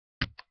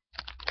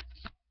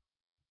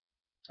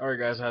Alright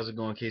guys, how's it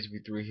going?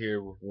 KCP3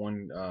 here with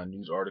one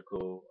news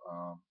article,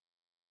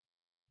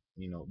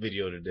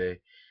 video today.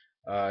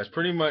 It's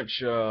pretty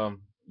much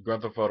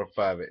Grand Theft Auto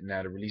 5.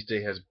 Now the release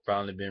date has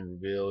finally been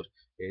revealed.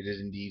 It is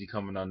indeed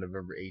coming on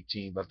November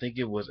 18th. I think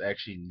it was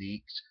actually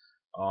leaked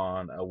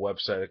on a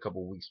website a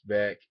couple weeks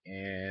back,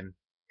 and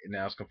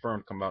now it's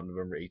confirmed to come out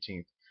November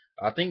 18th.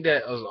 I think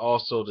that was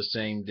also the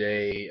same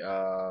day.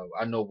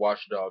 I know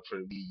Watch Dogs for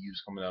the Wii U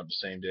is coming out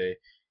the same day,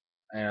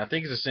 and I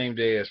think it's the same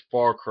day as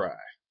Far Cry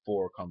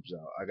 4 comes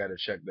out. I gotta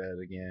check that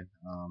again.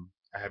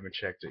 I haven't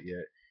checked it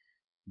yet,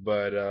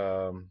 but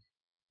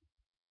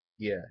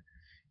yeah,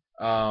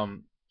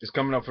 it's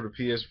coming out for the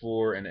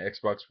PS4 and the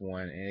Xbox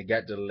One, and it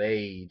got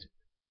delayed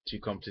to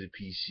come to the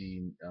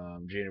PC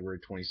January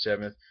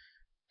 27th.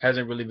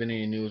 Hasn't really been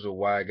any news of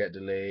why it got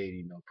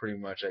delayed. Pretty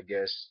much I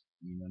guess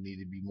need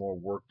to be more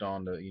worked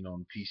on the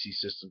on PC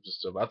systems and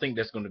stuff. I think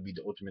that's going to be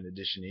the Ultimate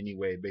Edition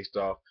anyway, based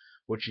off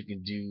what you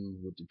can do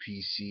with the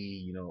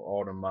PC.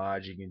 All the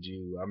mods you can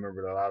do. I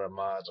remember a lot of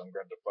mods on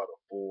Grand Theft Auto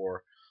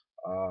 4.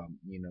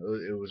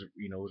 It was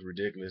it was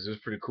ridiculous. It was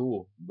pretty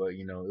cool, but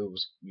it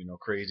was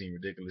crazy and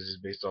ridiculous.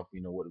 It's based off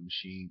what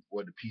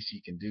the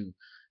PC can do.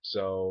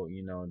 So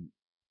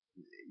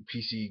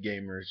PC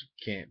gamers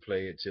can't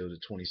play it till the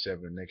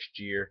 27th next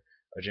year,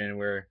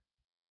 January.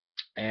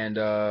 And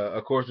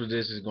of course, with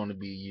this is going to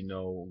be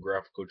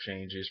graphical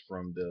changes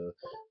from the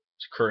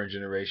current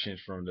generations,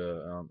 from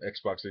the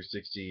Xbox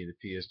 360,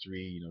 the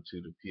PS3,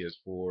 to the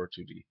PS4,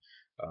 to the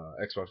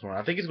Xbox One.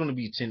 I think it's going to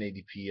be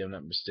 1080p. I'm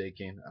not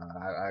mistaken.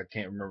 I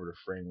can't remember the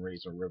frame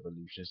rates or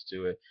revolutions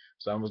to it,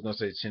 so I'm just going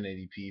to say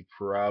 1080p,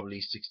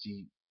 probably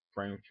 60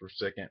 frames per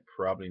second,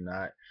 probably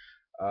not.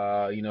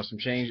 Some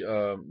change.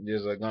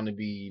 There's going to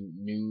be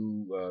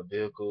new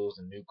vehicles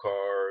and new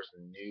cars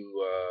and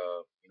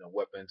new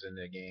weapons in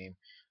the game.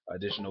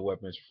 Additional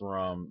weapons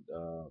from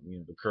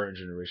the current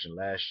generation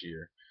last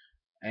year.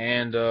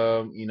 And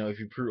if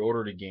you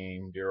pre-order the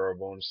game, there are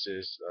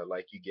bonuses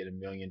like you get $1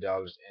 million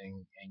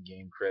in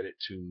game credit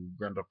to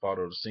Grand Theft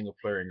Auto, the single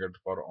player, and Grand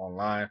Theft Auto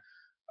Online.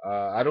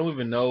 I don't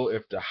even know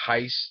if the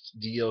heist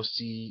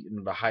DLC,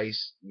 the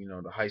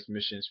heist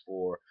missions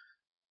for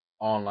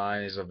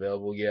online is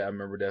available yet. I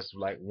remember that's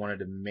like one of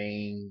the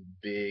main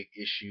big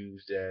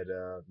issues that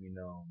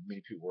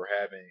many people were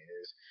having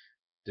is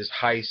this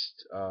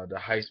heist. The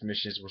heist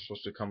missions were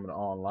supposed to come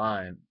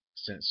online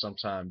since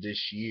sometime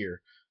this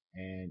year,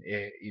 and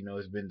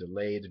it's been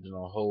delayed. It's been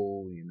on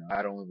hold.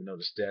 I don't even know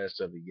the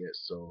status of it yet.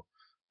 So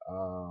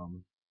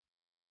um,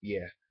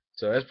 yeah.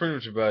 So that's pretty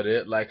much about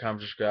it. Like,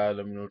 comment, subscribe.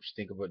 Let me know what you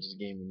think about this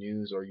gaming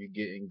news. Are you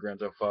getting Grand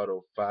Theft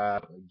Auto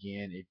 5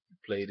 again if you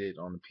played it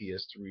on the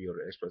PS3 or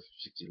the Xbox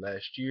 360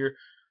 last year?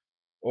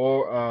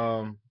 Or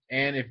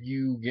and if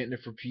you getting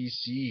it for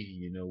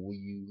PC, will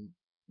you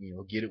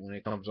get it when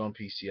it comes on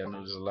PC? I know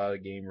there's a lot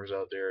of gamers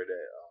out there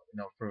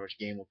that pretty much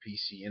game on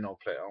PC and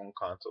play on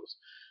consoles,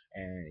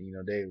 and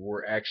they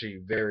were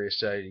actually very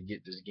excited to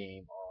get this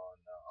game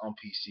on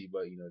PC,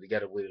 but they got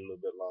to wait a little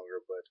bit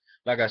longer.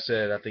 But like I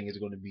said, I think it's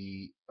going to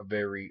be a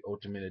very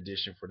ultimate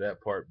edition for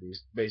that part,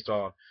 based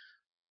on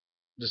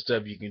the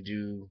stuff you can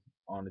do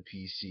on the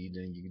PC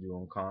than you can do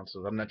on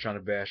consoles. I'm not trying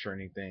to bash or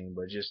anything,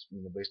 but just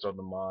based on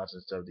the mods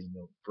and stuff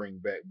that bring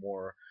back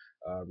more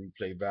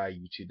replay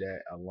value to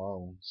that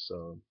alone.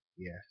 So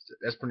yeah,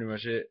 that's pretty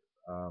much it.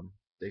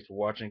 Thanks for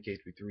watching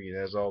KP3, and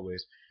as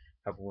always,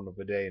 have a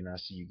wonderful day, and I'll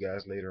see you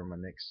guys later on my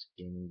next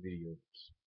gaming video.